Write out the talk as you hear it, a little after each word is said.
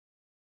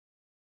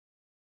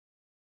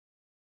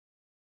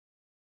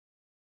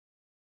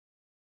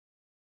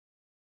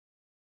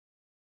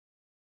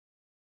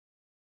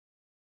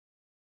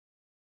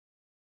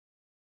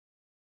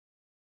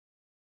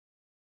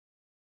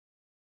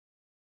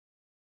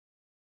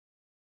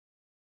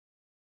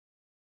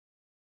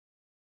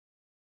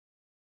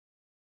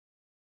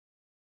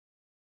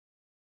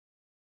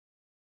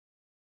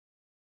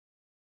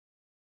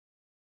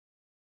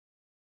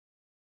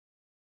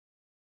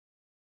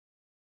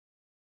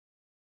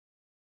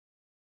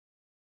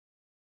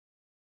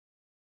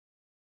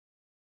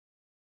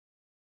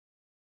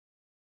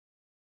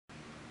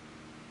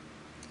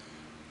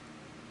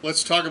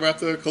let's talk about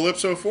the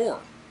Calypso IV.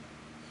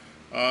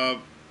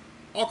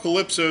 All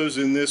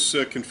Calypsos in this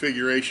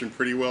configuration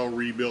pretty well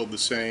rebuild the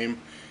same,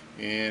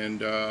 and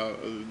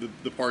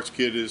the parts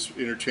kit is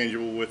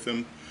interchangeable with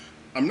them.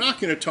 I'm not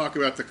going to talk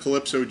about the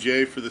Calypso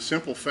J for the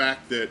simple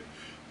fact that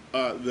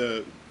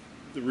the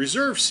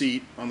reserve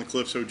seat on the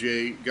Calypso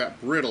J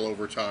got brittle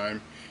over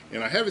time,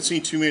 and I haven't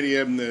seen too many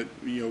of them that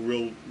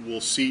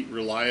will seat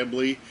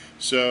reliably.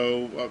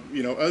 So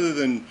other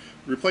than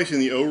replacing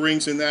the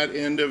O-rings in that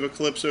end of a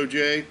Calypso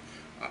J,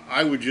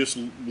 I would just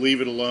leave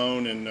it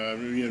alone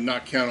and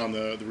not count on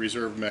the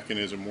reserve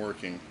mechanism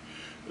working.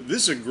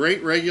 This is a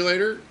great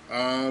regulator.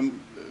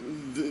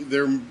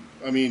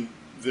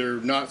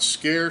 They're not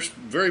scarce,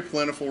 very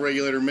plentiful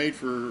regulator made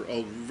for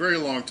a very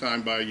long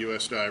time by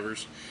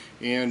U.S.Divers,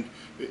 and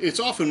it's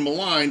often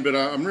maligned, but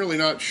I'm really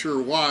not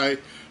sure why,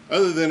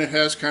 other than it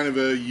has kind of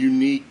a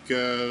unique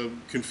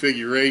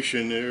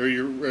configuration,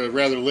 or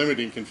rather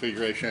limiting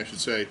configuration, I should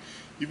say.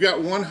 You've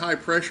got one high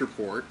pressure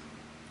port,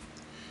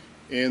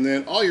 and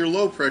then all your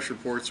low pressure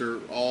ports are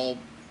all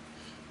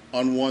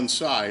on one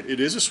side. It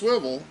is a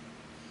swivel,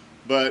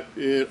 but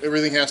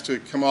everything has to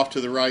come off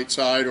to the right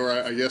side, or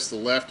I guess the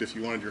left if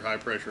you wanted your high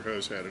pressure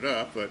hose headed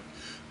up. But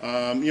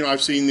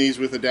I've seen these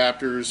with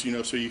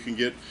adapters, so you can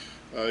get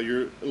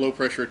your low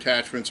pressure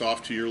attachments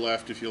off to your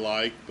left if you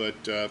like. But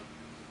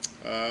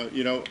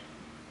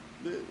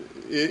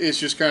it's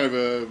just kind of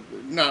a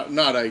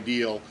not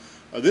ideal.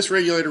 This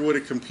regulator would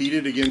have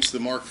competed against the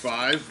Mark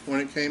V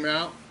when it came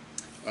out.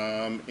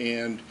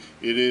 And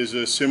it is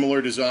a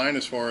similar design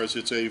as far as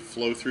it's a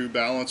flow-through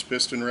balance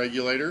piston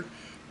regulator.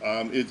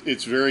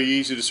 It's very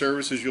easy to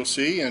service, as you'll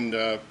see,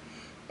 and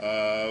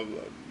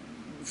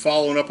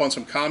following up on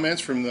some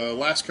comments from the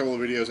last couple of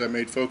videos I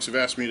made, folks have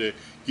asked me to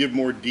give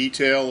more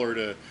detail or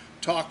to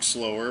talk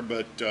slower,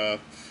 but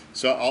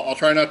so I'll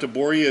try not to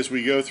bore you as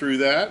we go through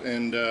that,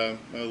 and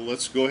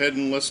let's go ahead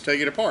and let's take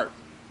it apart.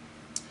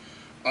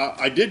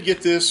 I did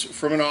get this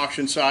from an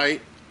auction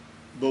site,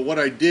 but what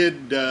I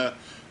did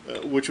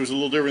which was a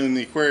little different than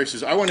the Aquarius,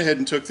 is I went ahead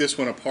and took this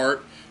one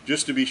apart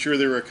just to be sure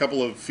there were a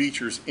couple of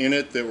features in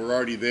it that were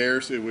already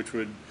there, which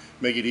would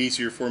make it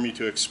easier for me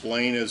to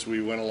explain as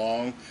we went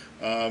along.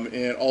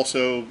 And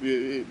also,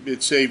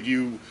 it saved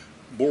you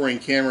boring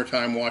camera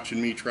time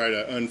watching me try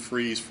to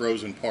unfreeze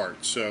frozen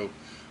parts. So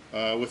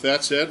with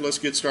that said, let's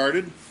get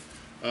started.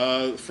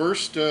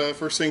 First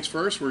things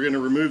first, we're going to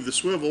remove the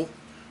swivel,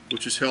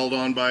 which is held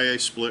on by a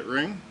split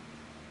ring.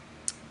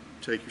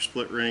 Take your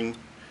split ring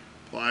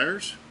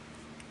pliers,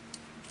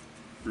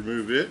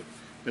 remove it,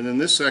 and then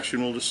this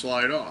section will just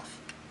slide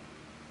off.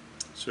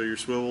 So your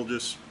swivel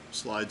just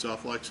slides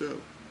off like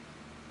so.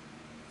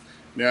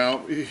 Now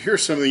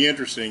here's something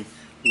interesting.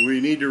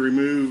 We need to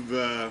remove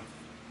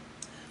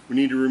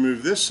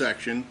this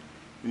section,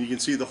 and you can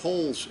see the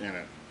holes in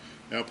it.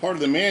 Now part of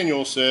the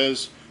manual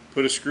says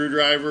put a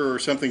screwdriver or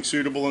something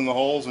suitable in the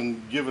holes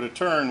and give it a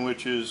turn,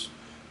 which is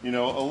a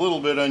little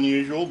bit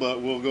unusual,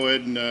 but we'll go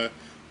ahead and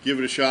give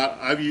it a shot.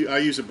 I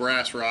use a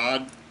brass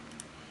rod,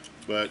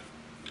 but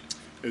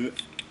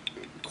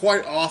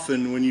quite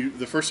often when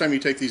the first time you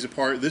take these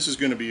apart, this is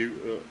going to be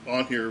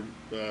on here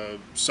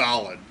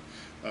solid.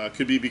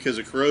 Could be because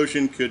of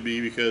corrosion, could be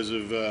because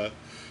of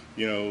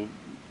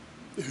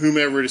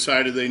whomever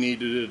decided they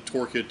needed to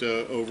torque it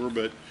over,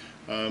 but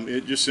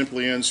it just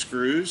simply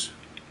unscrews.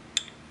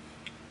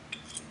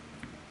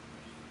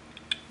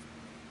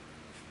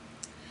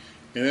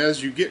 And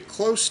as you get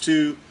close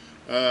to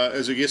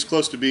as it gets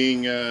close to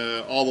being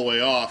all the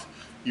way off,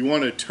 you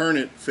want to turn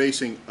it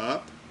facing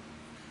up,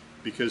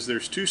 because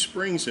there's two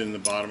springs in the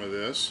bottom of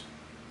this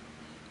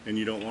and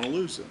you don't want to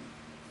lose them.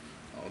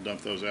 I'll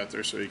dump those out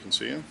there so you can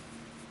see them.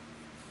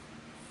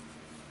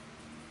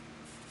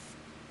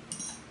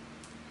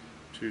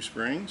 Two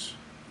springs,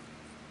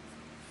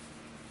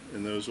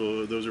 and those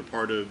are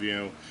part of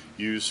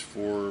used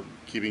for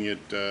keeping it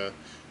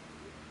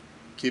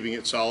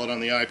solid on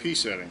the IP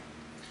setting.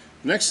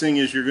 The next thing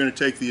is you're going to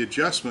take the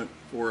adjustment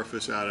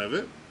orifice out of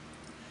it,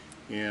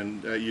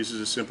 and that uses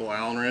a simple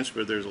Allen wrench,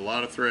 but there's a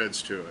lot of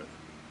threads to it.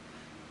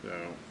 So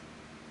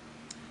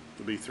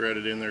it'll be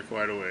threaded in there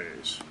quite a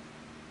ways.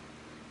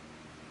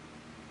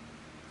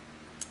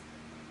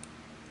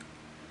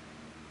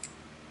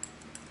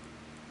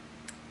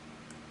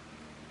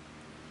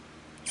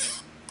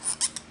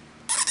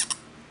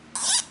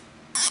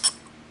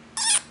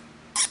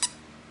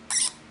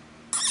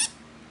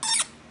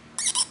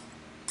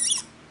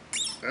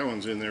 That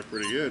one's in there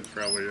pretty good.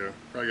 Probably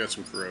got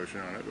some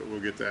corrosion on it, but we'll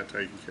get that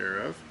taken care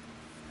of.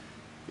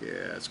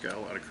 Yeah, it's got a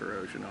lot of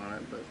corrosion on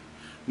it, but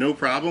no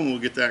problem, we'll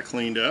get that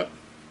cleaned up.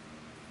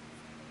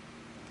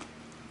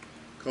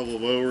 A couple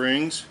of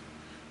O-rings.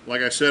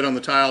 Like I said on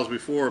the tiles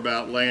before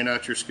about laying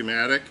out your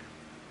schematic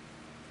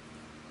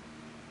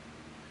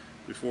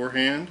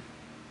beforehand,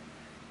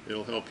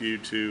 it'll help you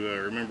to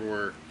remember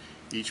where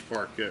each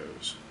part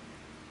goes.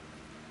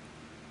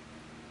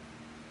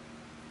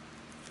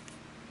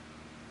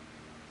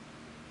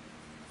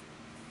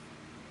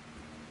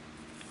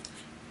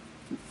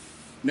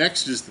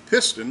 Next is the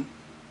piston,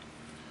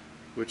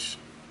 which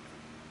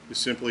is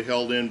simply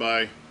held in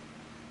by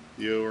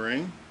the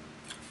O-ring.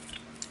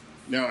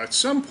 Now at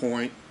some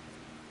point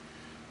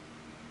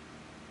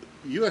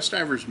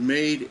U.S.Divers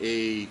made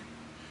a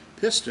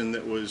piston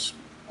that was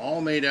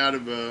all made out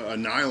of a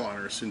nylon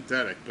or a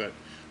synthetic, but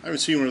I haven't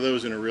seen one of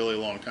those in a really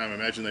long time. I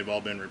imagine they've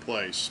all been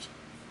replaced.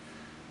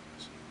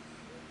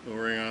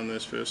 O-ring on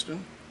this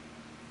piston,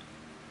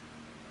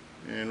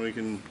 and we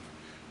can,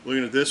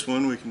 looking at this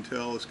one, we can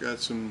tell it's got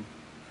some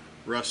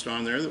rust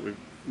on there that we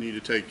need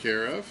to take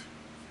care of.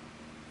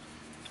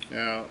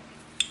 Now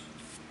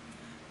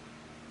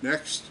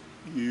next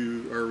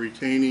you are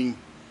retaining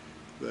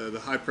the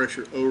high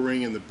pressure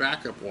O-ring and the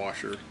backup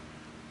washer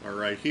are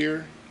right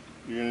here.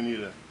 You're going to need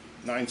a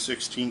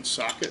 9/16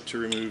 socket to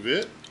remove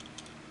it.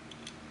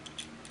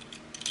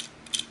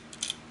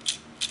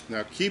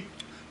 Now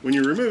when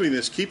you're removing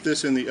this, keep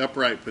this in the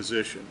upright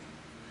position.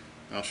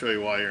 I'll show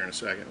you why here in a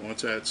second.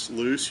 Once that's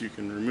loose, you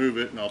can remove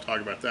it, and I'll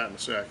talk about that in a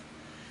sec.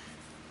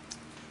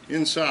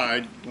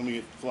 Inside, let me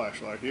get the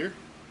flashlight here.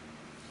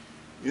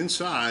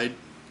 Inside,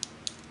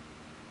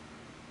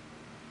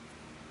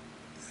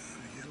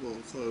 get a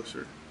little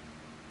closer.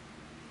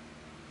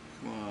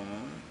 Come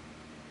on.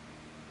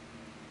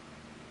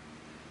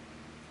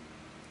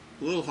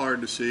 A little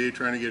hard to see,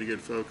 trying to get a good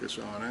focus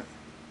on it.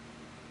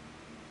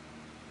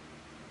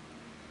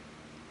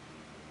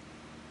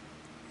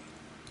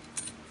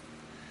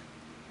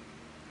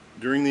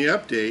 During the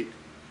update,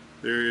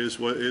 there is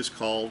what is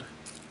called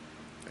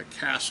a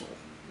castle,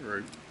 or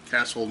a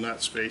castle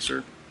nut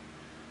spacer.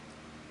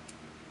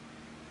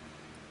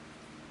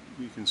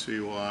 You can see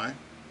why.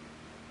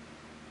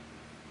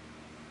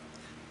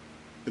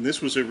 And this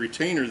was a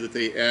retainer that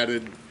they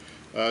added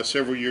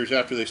several years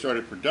after they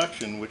started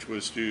production, which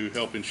was to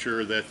help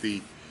ensure that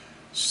the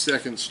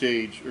second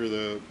stage, or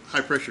the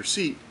high pressure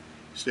seat,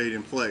 stayed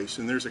in place.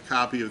 And there's a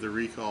copy of the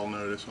recall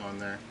notice on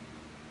there.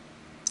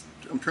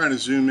 I'm trying to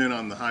zoom in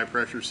on the high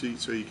pressure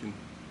seat so you can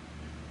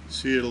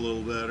see it a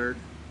little better.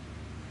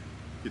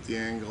 Get the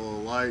angle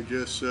of light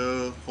just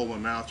so, hold my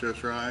mouth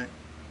just right.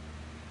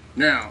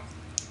 Now,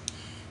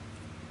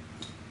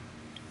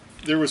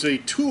 there was a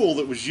tool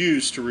that was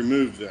used to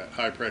remove that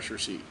high pressure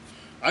seat.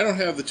 I don't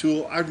have the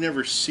tool. I've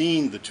never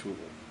seen the tool.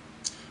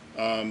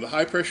 The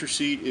high pressure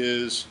seat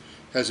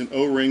has an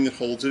O-ring that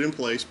holds it in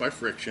place by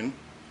friction,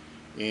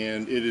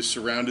 and it is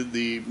surrounded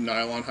the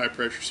nylon high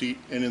pressure seat,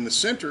 and in the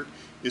center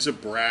is a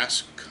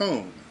brass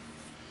cone.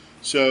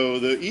 So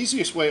the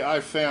easiest way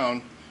I've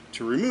found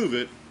to remove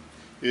it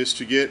is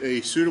to get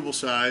a suitable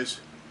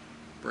size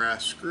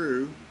brass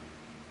screw,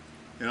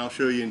 and I'll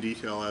show you in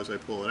detail as I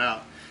pull it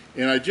out.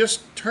 And I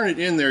just turn it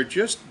in there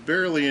just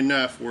barely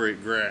enough where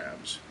it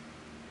grabs,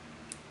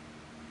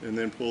 and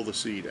then pull the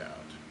seat out.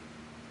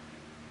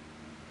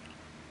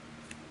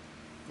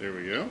 There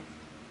we go.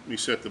 Let me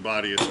set the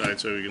body aside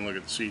so we can look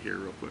at the seat here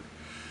real quick.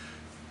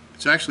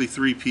 It's actually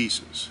 3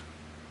 pieces.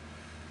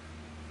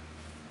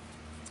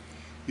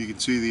 You can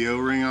see the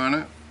O-ring on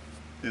it,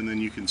 and then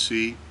you can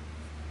see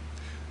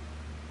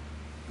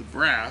the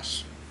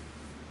brass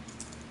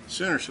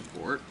center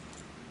support.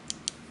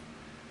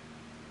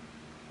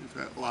 If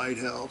that light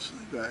helps,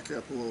 let me back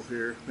up a little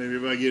here. Maybe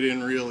if I get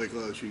in really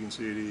close, you can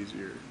see it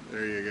easier.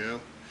 There you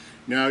go.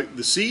 Now,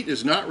 the seat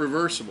is not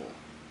reversible,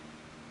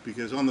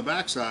 because on the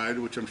back side,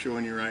 which I'm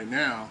showing you right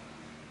now,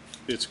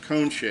 it's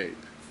cone shape,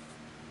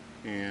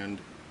 and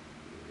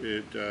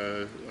like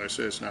I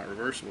said, it's not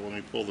reversible. Let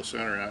me pull the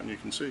center out and you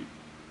can see.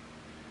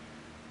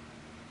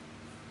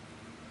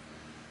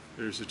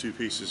 There's the 2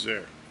 pieces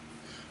there.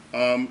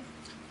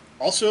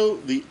 Also,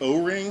 the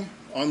O-ring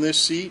on this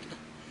seat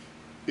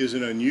is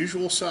an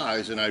unusual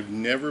size, and I've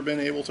never been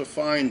able to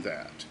find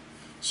that.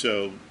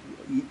 So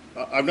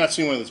I've not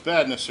seen one that's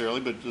bad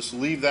necessarily, but just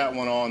leave that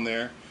one on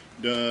there,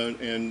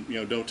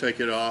 and don't take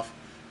it off.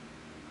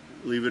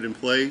 Leave it in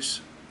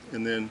place,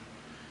 and then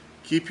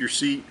keep your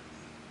seat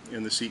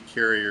and the seat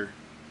carrier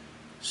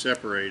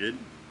separated.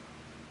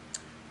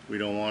 We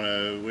don't want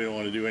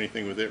to do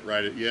anything with it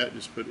right yet.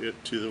 Just put it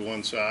to the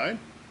one side.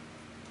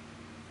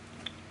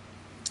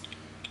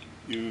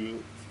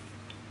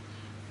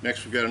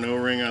 Next, we've got an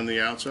O-ring on the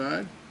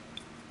outside.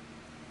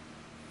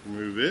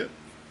 Remove it.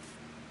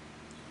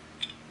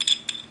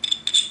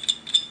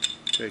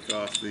 Take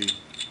off the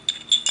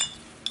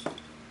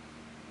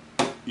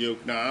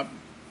yoke knob.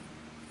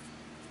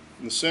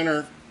 In the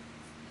center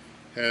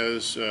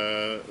has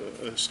a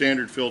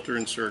standard filter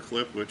and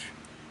circlip, which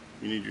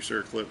you need your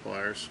circlip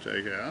pliers to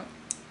take out.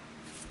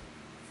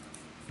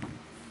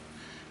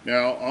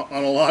 Now,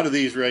 on a lot of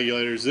these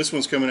regulators, this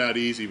one's coming out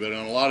easy, but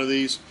on a lot of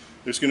these,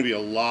 there's going to be a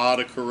lot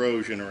of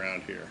corrosion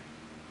around here.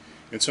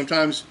 And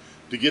sometimes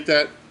to get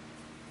that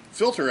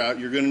filter out,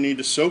 you're going to need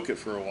to soak it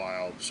for a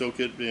while. Soak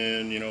it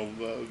in,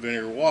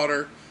 vinegar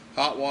water,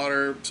 hot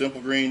water, simple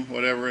green,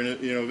 whatever.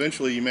 And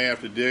eventually you may have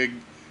to dig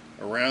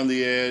around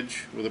the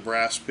edge with a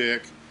brass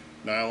pick,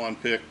 nylon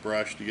pick,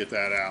 brush to get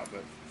that out.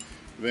 But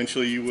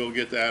eventually you will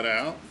get that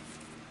out.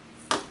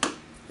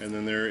 And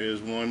then there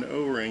is one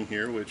O-ring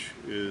here, which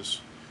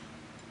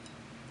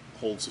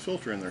holds the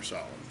filter in there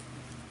solid.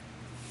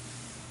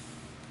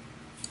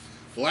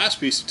 The last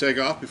piece to take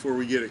off before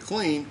we get it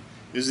clean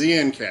is the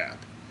end cap.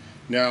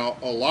 Now,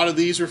 a lot of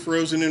these are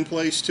frozen in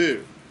place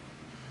too.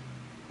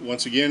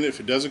 Once again, if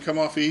it doesn't come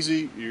off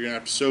easy, you're going to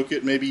have to soak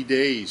it maybe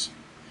days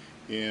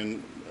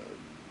in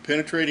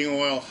penetrating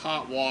oil,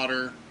 hot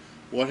water,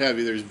 what have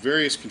you. There's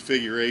various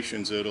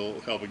configurations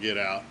that'll help it get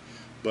out.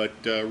 But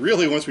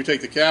really, once we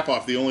take the cap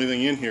off, the only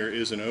thing in here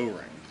is an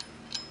O-ring.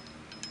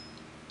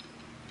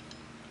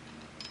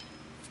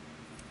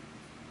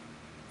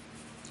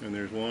 And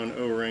there's one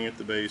O-ring at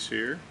the base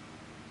here.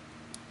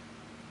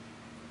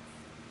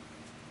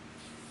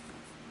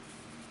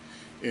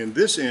 And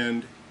this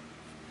end,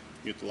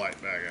 get the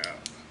light back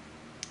out.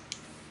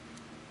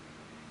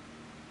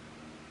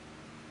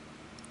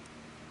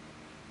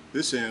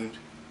 This end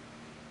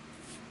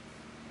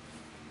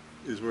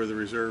is where the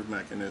reserve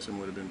mechanism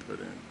would have been put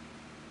in.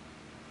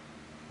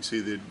 You see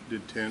the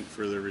tent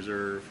for the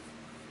reserve.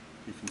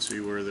 You can see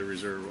where the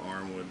reserve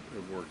arm would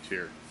have worked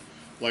here.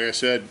 Like I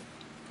said,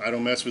 I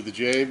don't mess with the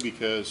J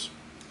because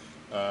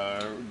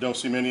don't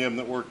see many of them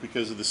that work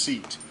because of the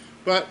seat.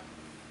 But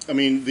I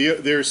mean,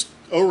 there's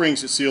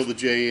O-rings that seal the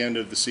J end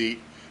of the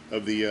seat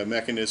of the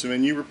mechanism,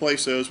 and you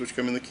replace those, which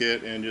come in the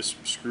kit, and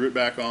just screw it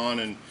back on,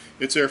 and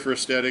it's there for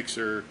aesthetics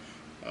or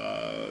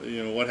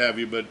you know, what have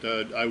you. But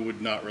I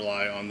would not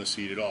rely on the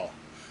seat at all.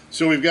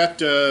 So we've got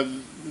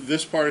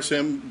this part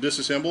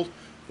disassembled.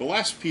 The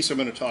last piece I'm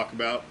going to talk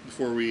about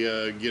before we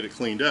get it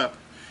cleaned up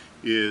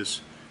is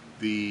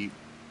the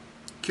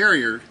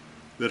carrier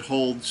that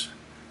holds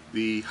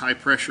the high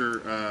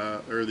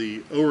pressure or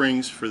the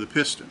O-rings for the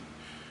piston.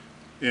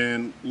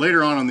 And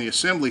later on the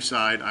assembly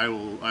side,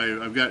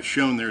 I've got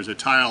shown there's a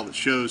tile that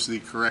shows the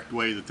correct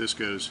way that this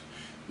goes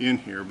in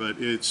here, but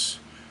it's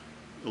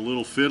a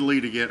little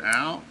fiddly to get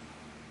out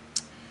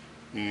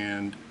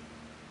and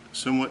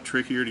somewhat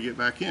trickier to get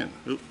back in.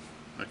 Oop,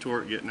 I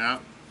tore it getting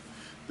out.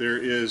 There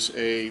is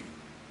an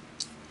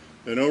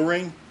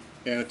O-ring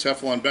and a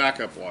Teflon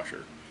backup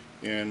washer.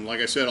 And like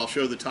I said, I'll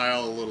show the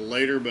tile a little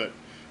later, but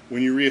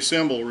when you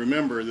reassemble,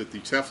 remember that the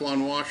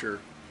Teflon washer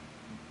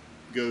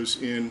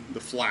goes in the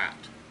flat,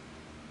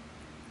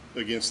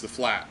 against the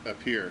flat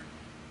up here.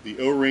 The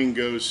O-ring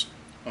goes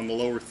on the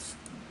lower,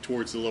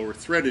 towards the lower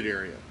threaded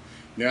area.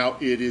 Now,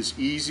 it is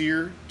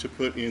easier to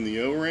put in the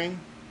O-ring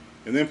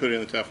and then put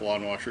in the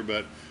Teflon washer,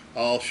 but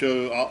I'll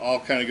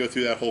kind of go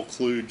through that whole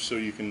kludge so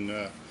you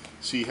can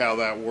see how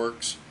that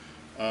works.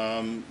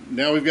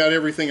 Now we've got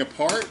everything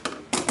apart.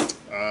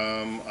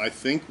 I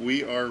think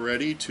we are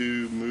ready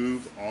to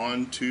move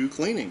on to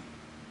cleaning.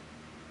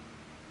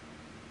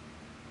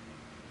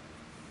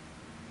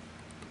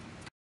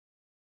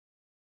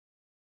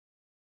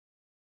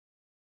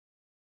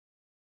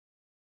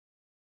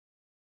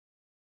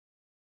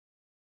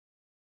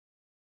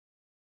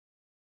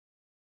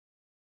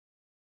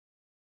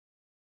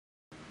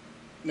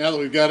 Now that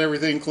we've got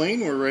everything clean,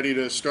 we're ready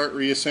to start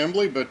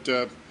reassembly, but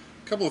a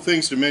couple of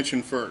things to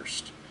mention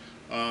first.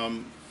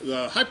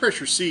 The high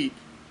pressure seat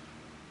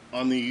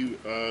on the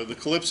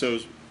Calypso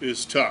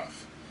is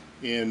tough,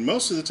 and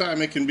most of the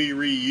time it can be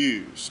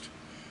reused.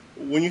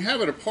 When you have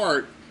it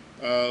apart,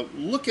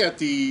 look at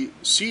the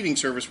seating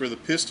surface where the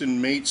piston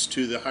mates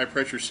to the high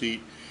pressure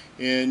seat,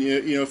 and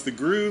you know, if the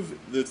groove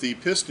that the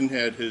piston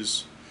head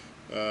has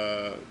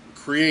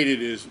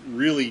created is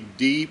really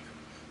deep,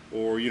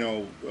 or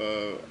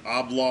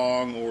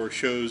oblong, or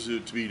shows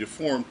it to be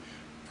deformed,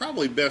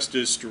 probably best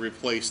is to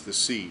replace the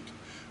seat.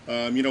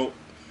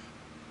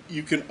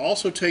 You can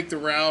also take the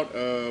route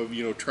of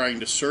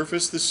trying to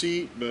surface the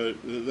seat, but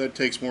that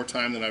takes more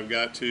time than I've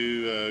got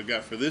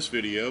for this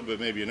video, but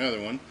maybe another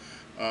one.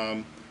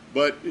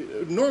 But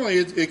normally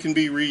it can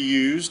be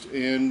reused,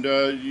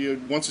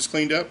 and once it's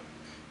cleaned up,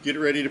 get it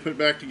ready to put it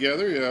back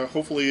together.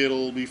 Hopefully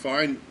it'll be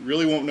fine.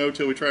 Really won't know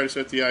till we try to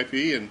set the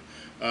IP, and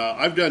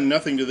I've done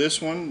nothing to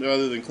this one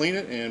other than clean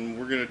it, and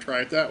we're going to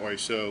try it that way.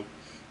 So,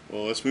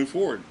 well, let's move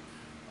forward.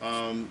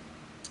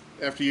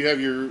 After you have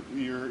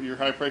your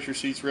high pressure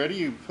seats ready,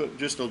 you put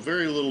just a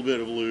very little bit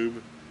of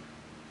lube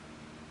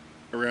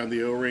around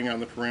the O-ring on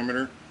the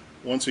perimeter.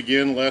 Once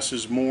again, less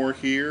is more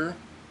here.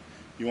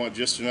 You want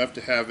just enough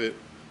to have it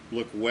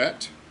look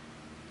wet.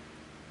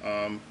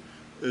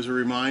 As a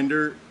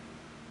reminder,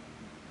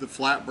 the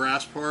flat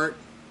brass part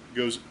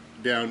goes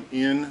down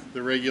in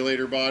the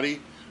regulator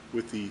body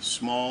with the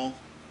small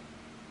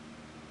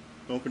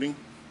opening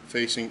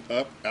facing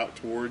up out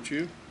towards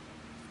you,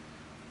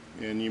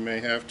 and you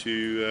may have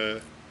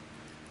to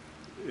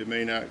it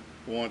may not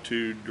want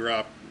to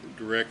drop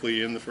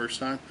directly in the first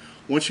time.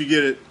 Once you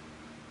get it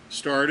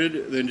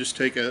started, then just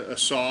take a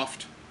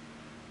soft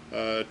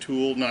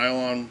tool,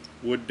 nylon,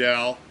 wood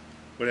dowel,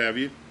 what have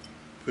you,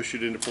 push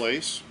it into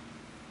place.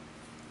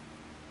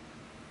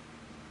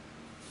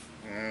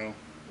 Now,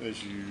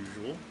 as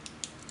usual,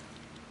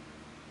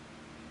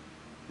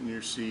 and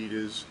your seat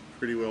is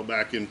pretty well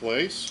back in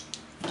place.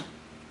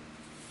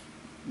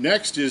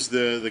 Next is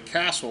the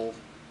castle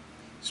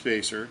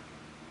spacer.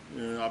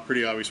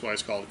 Pretty obvious why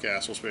it's called a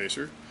castle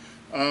spacer.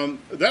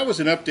 That was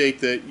an update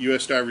that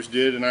U.S.Divers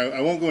did, and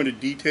I won't go into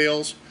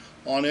details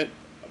on it,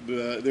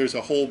 there's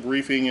a whole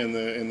briefing and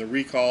the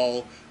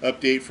recall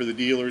update for the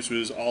dealers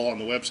was all on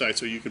the website,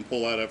 so you can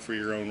pull that up for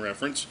your own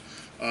reference.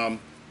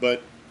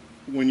 But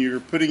when you're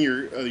putting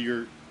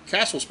your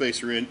castle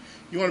spacer in,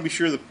 you want to be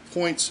sure the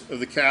points of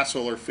the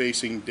castle are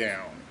facing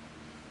down.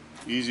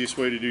 The easiest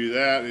way to do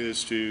that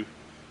is to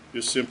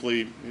just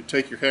simply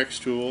take your hex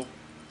tool,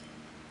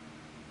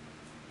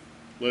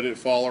 let it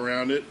fall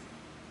around it,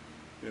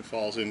 and it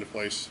falls into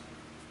place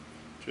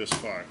just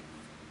fine.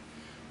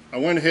 I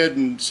went ahead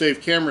and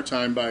saved camera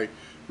time by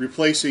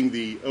replacing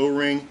the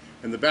O-ring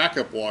and the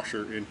backup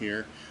washer in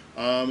here.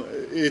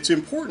 It's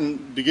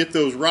important to get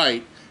those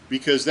right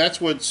because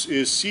that's what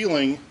is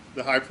sealing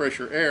the high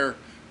pressure air,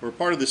 or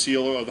part of the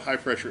seal of the high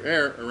pressure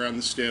air around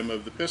the stem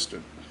of the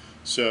piston.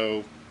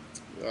 So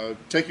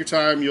take your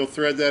time, you'll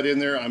thread that in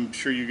there. I'm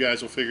sure you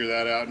guys will figure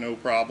that out, no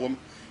problem.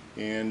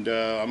 And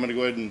I'm going to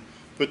go ahead and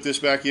put this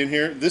back in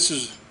here. This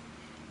is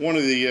one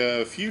of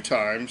the few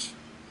times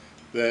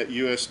that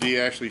USD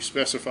actually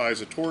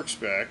specifies a torque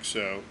spec.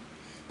 So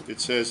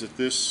it says that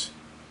this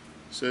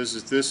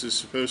is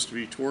supposed to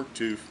be torqued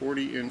to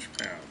 40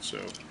 inch-pounds. So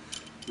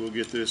we'll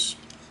get this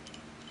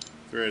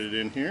threaded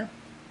in here.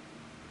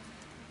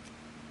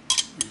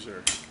 Use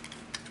our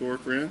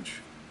torque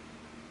wrench,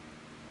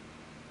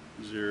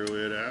 zero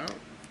it out,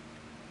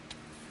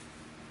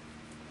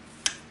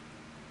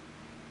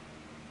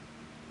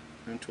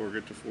 and torque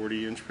it to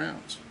 40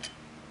 inch-pounds.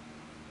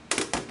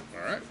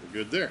 Alright, we're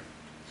good there.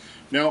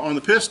 Now on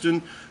the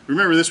piston,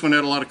 remember this one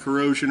had a lot of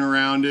corrosion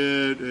around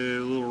it, a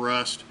little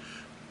rust.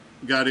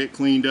 Got it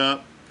cleaned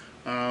up.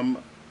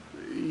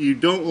 You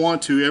don't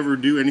want to ever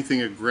do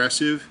anything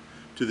aggressive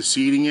to the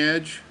seating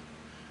edge.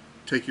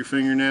 Take your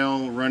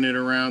fingernail, run it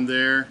around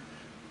there,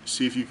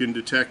 see if you can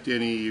detect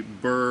any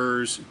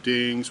burrs,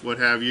 dings, what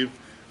have you.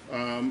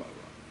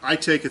 I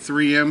take a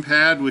 3M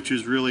pad, which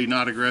is really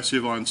not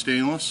aggressive on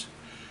stainless,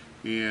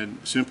 and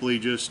simply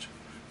just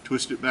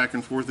twist it back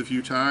and forth a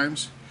few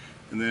times,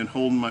 and then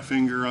holding my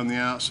finger on the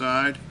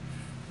outside,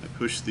 I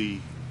push the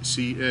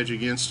seat edge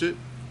against it.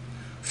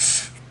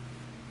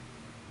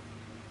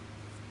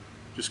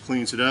 Just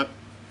cleans it up.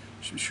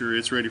 Be sure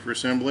it's ready for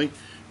assembly.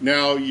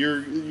 Now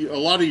a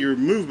lot of your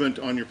movement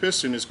on your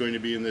piston is going to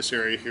be in this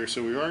area here,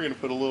 so we are going to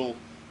put a little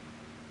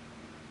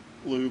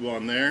lube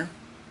on there.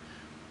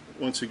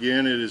 Once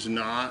again, it is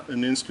not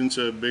an instance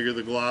of bigger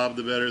the glob,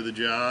 the better the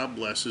job,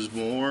 less is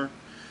more.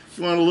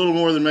 You want a little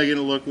more than making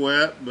it look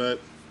wet, but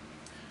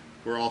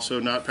we're also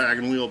not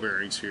packing wheel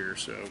bearings here.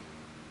 So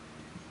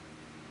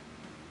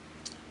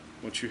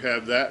once you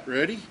have that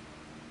ready,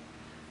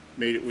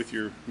 made it with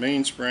your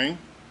mainspring.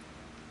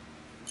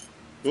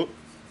 Oh,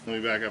 let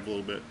me back up a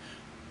little bit.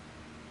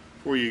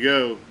 Before you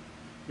go,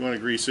 you want to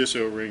grease this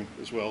O-ring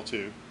as well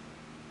too,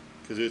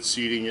 because it's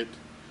seating the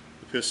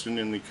piston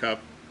in the cup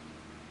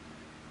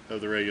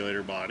of the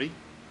regulator body.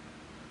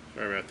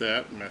 Sorry about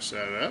that, messed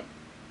that up.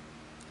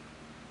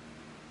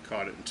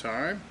 Caught it in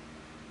time.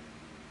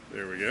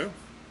 There we go.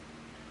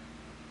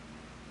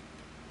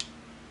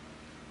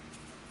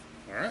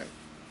 Alright.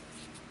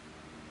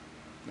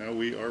 Now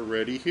we are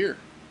ready here.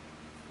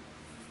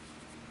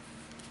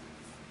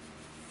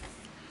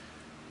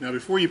 Now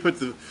before you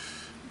put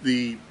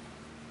the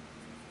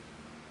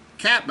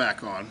cap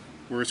back on,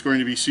 where it's going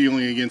to be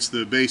sealing against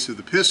the base of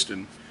the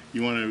piston,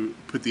 you want to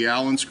put the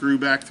Allen screw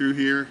back through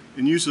here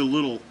and use a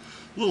little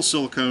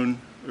silicone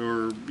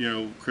or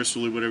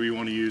crystal lube, whatever you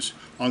want to use,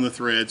 on the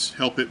threads.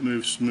 Help it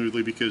move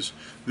smoothly, because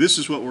this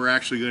is what we're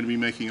actually going to be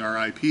making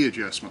our IP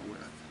adjustment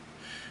with.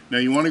 Now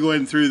you want to go ahead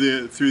and through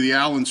the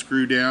Allen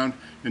screw down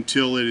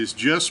until it is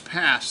just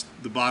past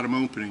the bottom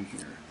opening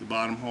here, the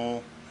bottom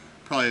hole.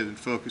 Probably isn't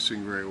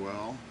focusing very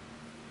well.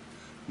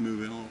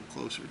 Move in a little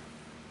closer.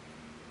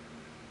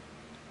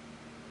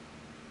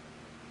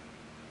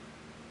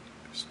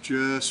 It's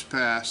just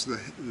past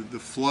the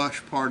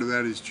flush part of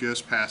that is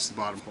just past the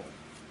bottom hole.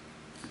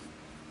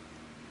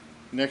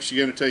 Next,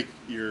 you're going to take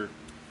your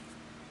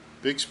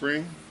big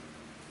spring,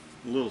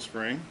 little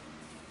spring,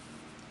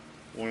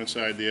 one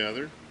inside the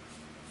other,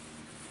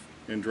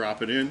 and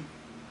drop it in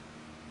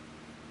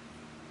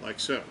like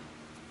so.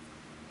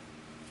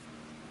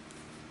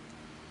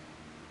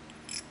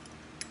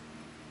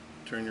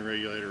 Turn your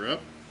regulator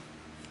up,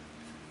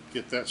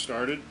 get that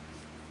started.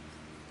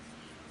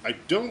 I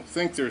don't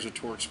think there's a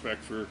torque spec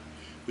for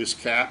this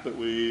cap, but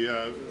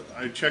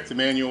I checked the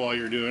manual while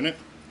you're doing it,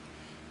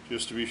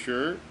 just to be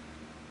sure.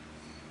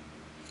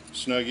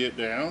 Snug it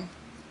down.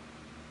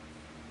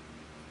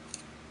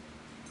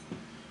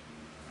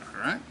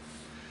 Alright.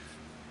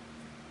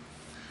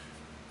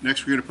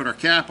 Next we're going to put our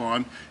cap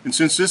on, and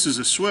since this is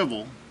a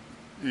swivel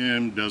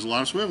and does a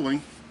lot of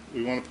swiveling,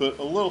 we want to put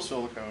a little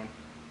silicone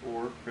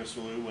or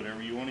crystal lube,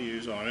 whatever you want to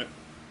use, on it.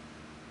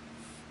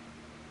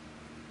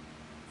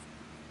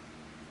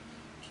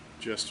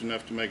 Just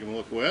enough to make them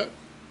look wet.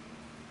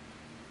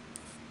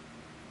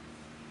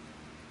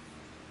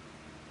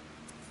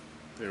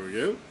 There we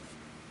go.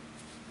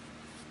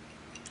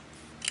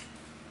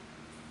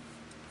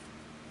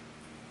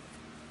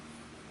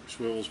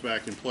 Swivels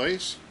back in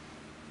place,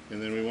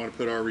 and then we want to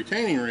put our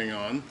retaining ring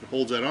on that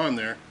holds that on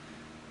there.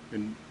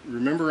 And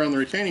remember, on the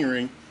retaining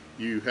ring,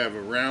 you have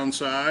a round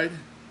side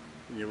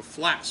and you have a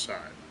flat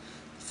side.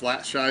 The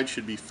flat side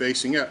should be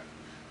facing up,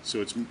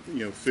 so it's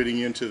fitting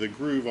into the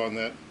groove on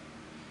that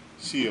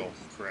seal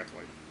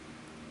correctly.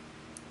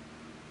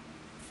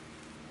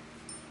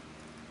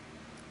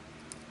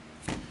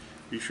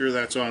 Be sure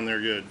that's on there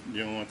good.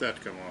 You don't want that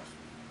to come off.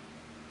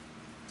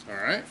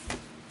 Alright.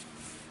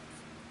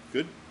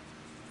 Good.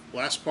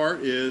 Last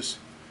part is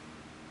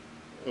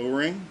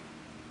O-ring.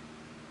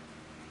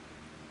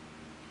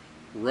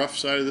 Rough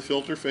side of the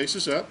filter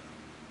faces up.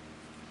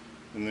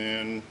 And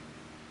then,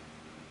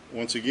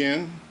 once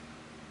again,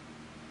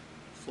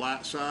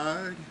 flat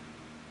side.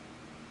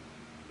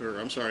 Or,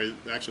 I'm sorry,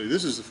 actually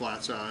this is the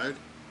flat side.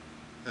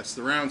 That's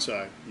the round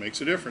side.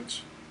 Makes a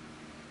difference.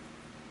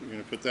 You're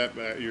going to put that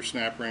back, your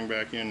snap ring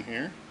back in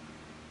here.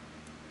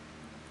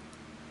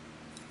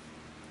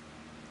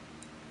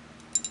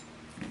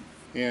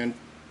 And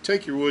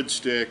take your wood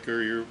stick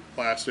or your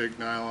plastic,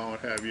 nylon, what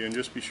have you, and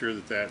just be sure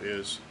that that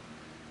is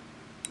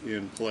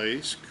in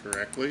place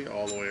correctly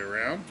all the way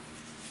around.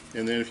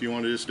 And then if you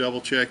want to just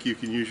double check, you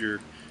can use your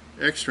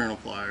external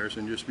pliers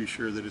and just be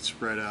sure that it's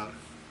spread out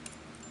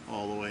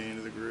all the way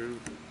into the groove.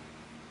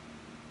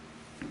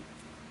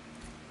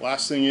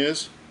 Last thing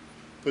is,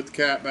 put the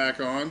cap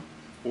back on.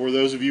 Or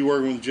those of you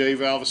working with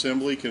J-valve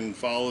assembly can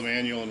follow the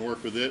manual and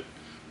work with it.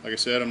 Like I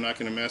said, I'm not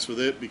going to mess with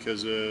it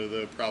because of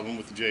the problem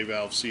with the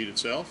J-valve seat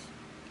itself.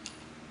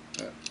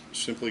 That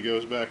simply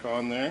goes back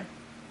on there.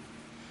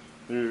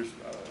 You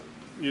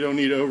don't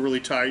need to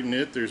overly tighten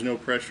it. There's no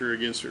pressure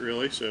against it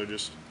really, so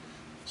just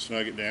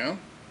snug it down.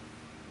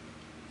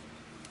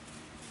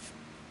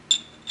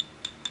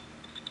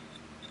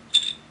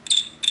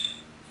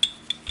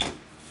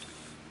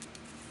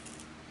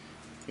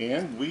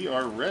 And we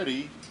are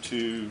ready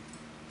to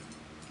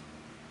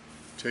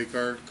take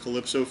our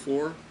Calypso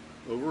IV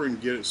over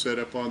and get it set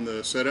up on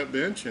the setup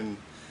bench and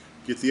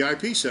get the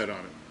IP set on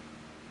it.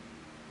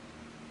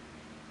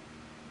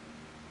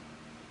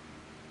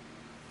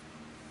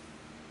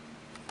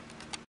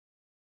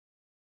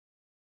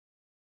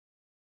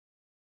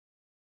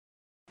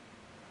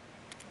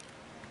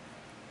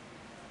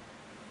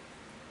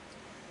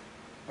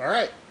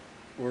 Alright,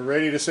 we're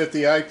ready to set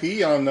the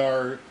IP on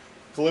our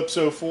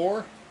Calypso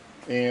IV,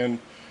 and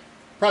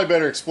probably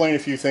better explain a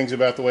few things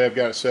about the way I've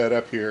got it set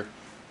up here.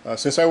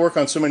 Since I work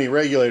on so many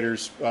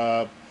regulators,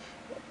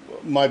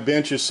 my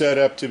bench is set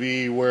up to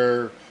be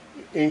where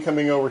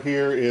incoming over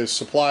here is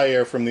supply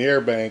air from the air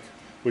bank,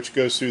 which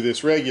goes through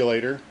this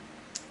regulator,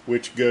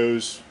 which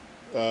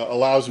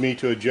allows me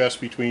to adjust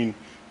between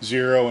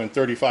 0 and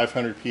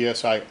 3500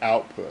 psi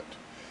output.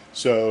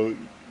 So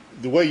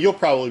the way you'll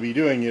probably be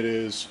doing it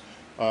is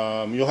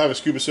you'll have a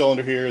scuba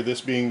cylinder here,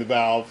 this being the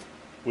valve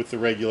with the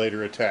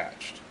regulator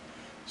attached.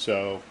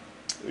 So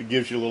it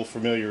gives you a little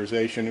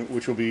familiarization,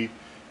 which will be,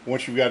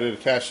 once you've got it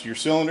attached to your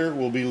cylinder,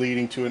 will be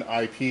leading to an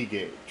IP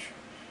gauge.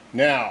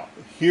 Now,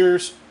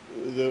 here's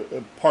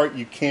the part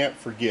you can't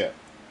forget,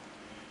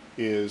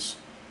 is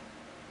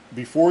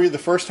the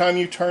first time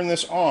you turn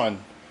this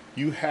on,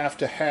 you have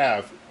to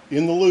have,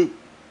 in the loop,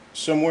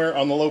 somewhere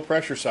on the low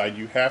pressure side,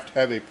 you have to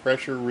have a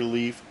pressure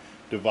relief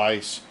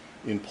device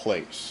in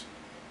place.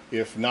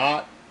 If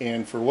not,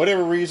 and for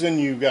whatever reason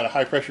you've got a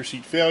high pressure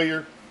seat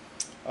failure,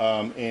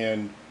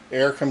 and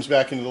air comes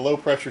back into the low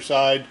pressure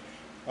side,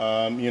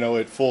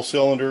 at full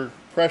cylinder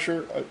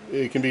pressure,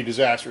 it can be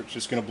disastrous. It's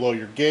just going to blow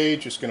your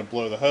gauge, it's going to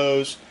blow the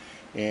hose,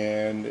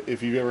 and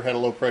if you've ever had a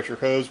low pressure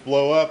hose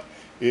blow up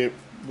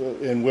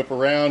and whip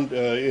around,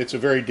 it's a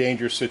very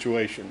dangerous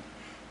situation.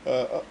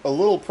 A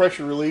little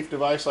pressure relief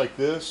device like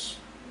this,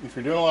 if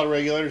you're doing a lot of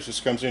regulators, this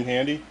comes in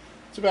handy.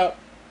 It's about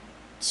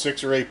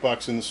 $6 or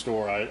 $8 in the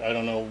store. I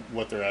don't know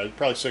what they're at.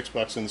 Probably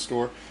 $6 in the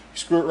store. You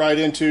screw it right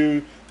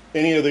into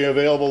any of the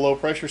available low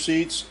pressure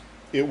seats.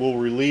 It will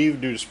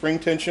relieve due to spring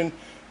tension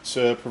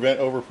to prevent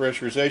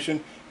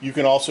overpressurization. You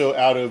can also,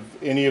 out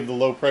of any of the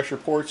low pressure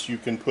ports, you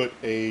can put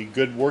a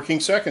good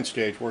working second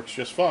stage. Works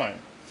just fine.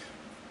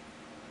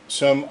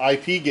 Some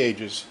IP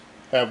gauges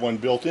have one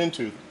built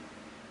into them.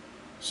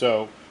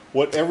 So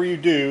whatever you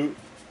do,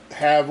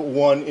 have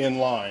one in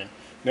line.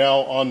 Now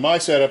on my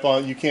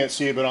setup, you can't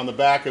see it, but on the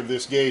back of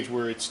this gauge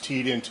where it's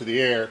teed into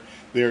the air,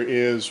 there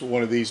is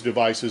one of these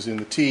devices in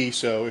the T,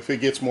 so if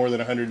it gets more than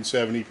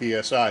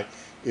 170 psi,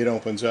 it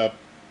opens up,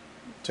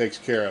 takes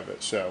care of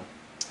it. So,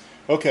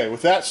 okay,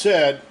 with that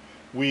said,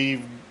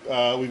 we've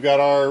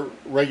got our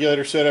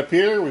regulator set up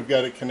here. We've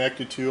got it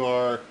connected to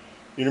our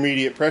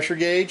intermediate pressure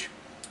gauge,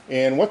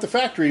 and what the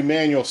factory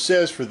manual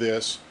says for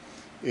this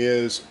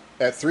is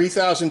at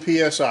 3000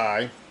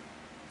 psi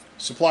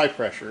supply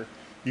pressure,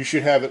 you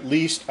should have at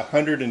least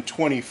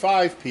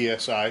 125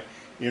 psi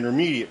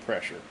intermediate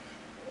pressure.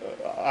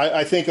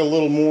 I think a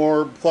little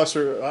more, plus,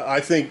 or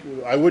I think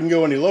I wouldn't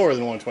go any lower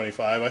than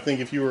 125. I think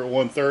if you were at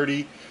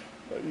 130,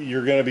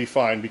 you're going to be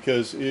fine,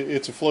 because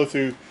it's a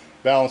flow-through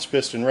balanced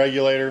piston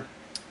regulator.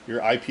 Your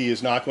IP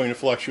is not going to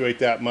fluctuate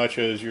that much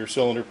as your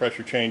cylinder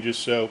pressure changes.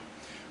 So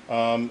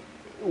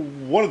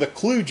one of the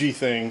kludgy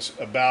things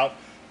about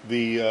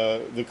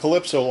the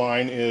Calypso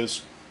line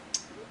is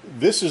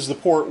this is the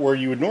port where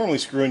you would normally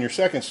screw in your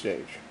second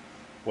stage.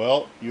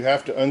 Well, you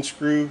have to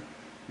unscrew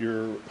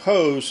your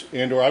hose,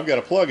 or I've got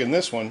a plug in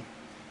this one,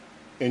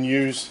 and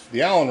use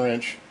the Allen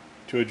wrench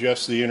to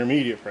adjust the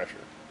intermediate pressure.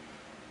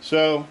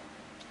 So,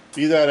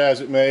 be that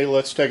as it may,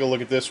 let's take a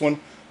look at this one.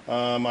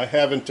 I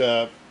haven't,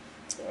 I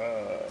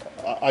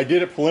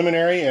did it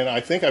preliminary, and I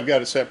think I've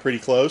got it set pretty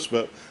close,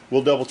 but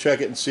we'll double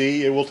check it and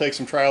see. It will take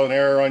some trial and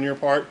error on your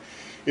part.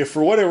 If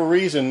for whatever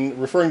reason,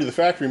 referring to the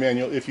factory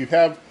manual, if you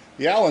have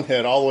the Allen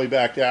head all the way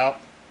backed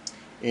out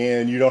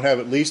and you don't have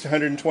at least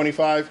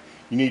 125,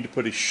 you need to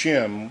put a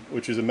shim,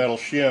 which is a metal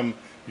shim,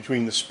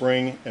 between the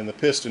spring and the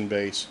piston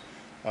base.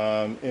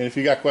 And if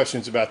you got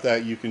questions about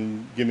that, you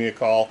can give me a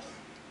call.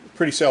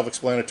 Pretty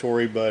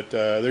self-explanatory, but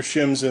there's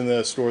shims in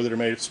the store that are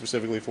made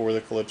specifically for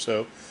the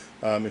Calypso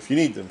if you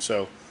need them.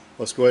 So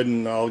let's go ahead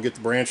and I'll get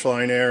the branch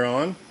line air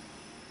on.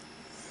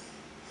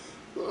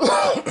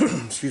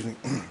 Excuse me.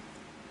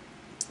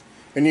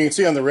 And you can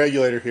see on the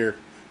regulator here,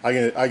 I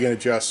can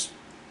adjust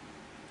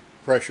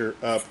pressure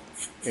up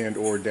and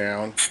or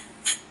down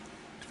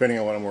depending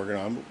on what I'm working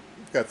on.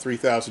 We've got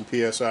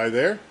 3,000 psi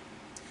there.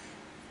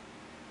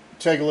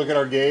 Take a look at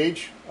our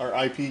gauge,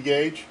 our IP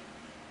gauge.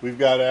 We've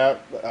got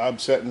I'm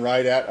setting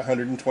right at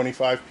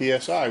 125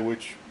 psi,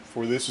 which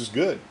for this is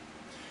good.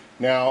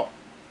 Now,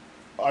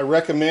 I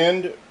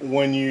recommend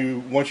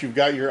once you've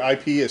got your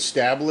IP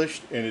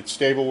established and it's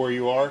stable where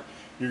you are,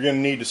 you're going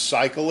to need to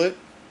cycle it,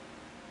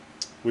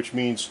 which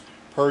means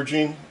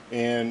purging,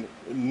 and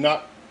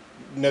not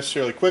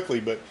necessarily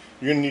quickly, but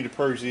you're going to need to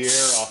purge the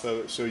air off of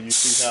it so you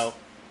see how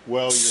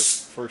well your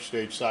first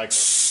stage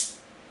cycles.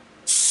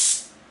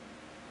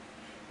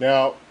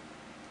 Now,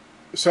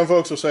 some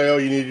folks will say, oh,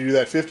 you need to do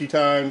that 50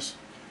 times.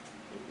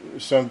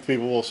 Some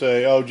people will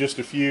say, oh, just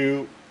a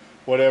few,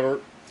 whatever.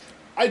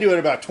 I do it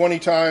about 20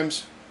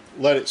 times,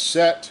 let it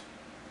set,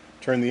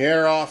 turn the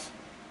air off,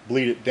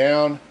 bleed it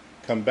down,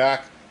 come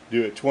back,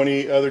 do it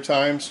 20 other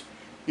times.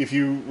 If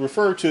you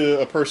refer to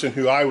a person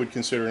who I would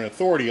consider an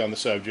authority on the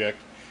subject,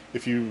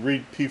 if you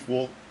read Pete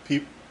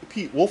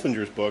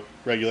Wolfinger's book,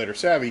 Regulator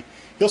Savvy,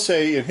 he'll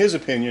say, in his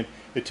opinion,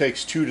 it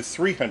takes 200 to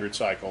 300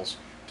 cycles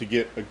to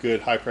get a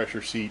good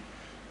high-pressure seat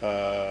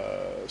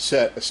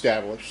set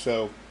established.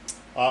 So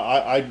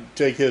I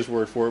take his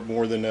word for it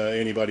more than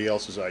anybody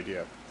else's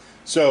idea.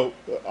 So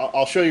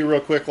I'll show you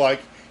real quick,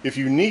 like if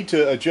you need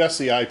to adjust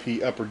the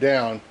IP up or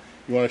down,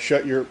 you want to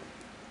shut your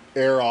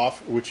air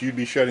off, which you'd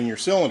be shutting your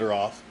cylinder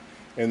off,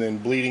 and then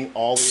bleeding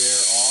all the air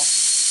off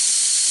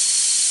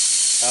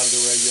out of the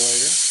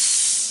regulator.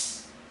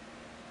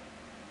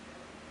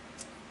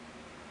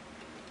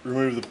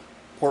 Remove the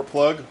port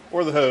plug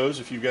or the hose.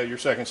 If you've got your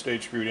second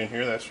stage screwed in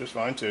here, that's just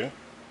fine too.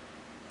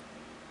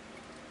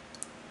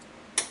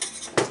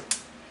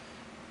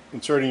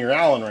 Inserting your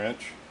Allen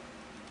wrench.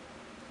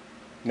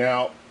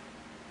 Now,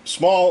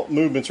 small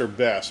movements are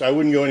best. I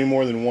wouldn't go any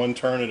more than one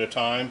turn at a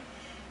time.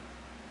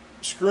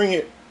 Screwing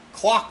it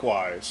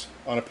clockwise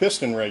on a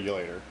piston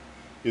regulator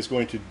is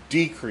going to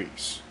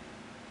decrease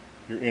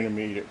your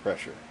intermediate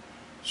pressure.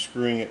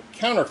 Screwing it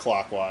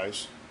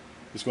counterclockwise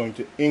is going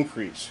to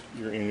increase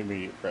your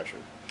intermediate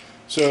pressure.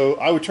 So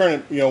I would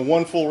turn it,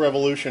 one full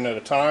revolution at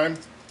a time.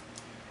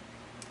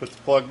 Put the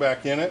plug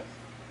back in it.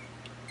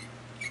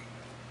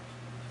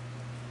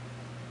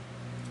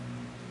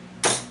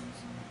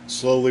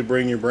 Slowly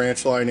bring your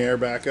branch line air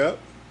back up.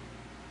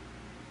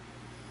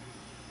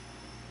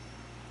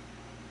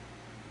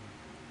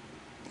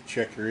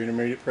 Check your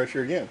intermediate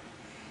pressure again.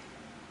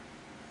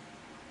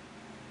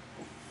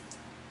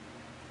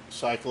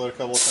 Cycle it a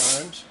couple of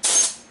times.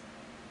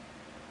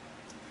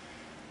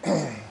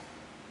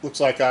 Looks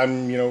like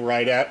I'm,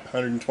 right at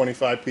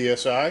 125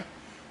 psi,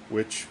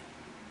 which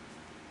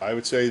I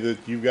would say that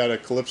you've got a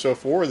Calypso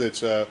IV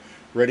that's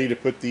ready to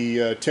put the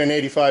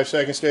 1085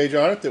 second stage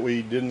on it that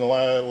we did in the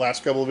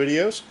last couple of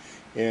videos,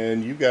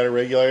 and you've got a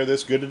regulator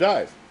that's good to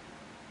dive.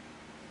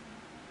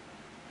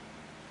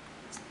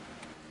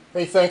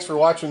 Hey, thanks for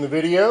watching the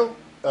video.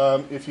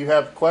 If you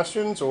have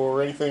questions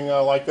or anything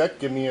like that,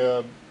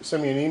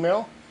 send me an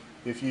email.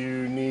 If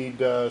you need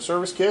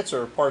service kits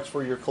or parts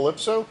for your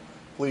Calypso,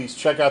 please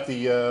check out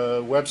the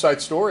website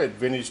store at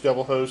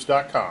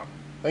vintagedoubleHose.com.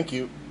 Thank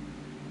you.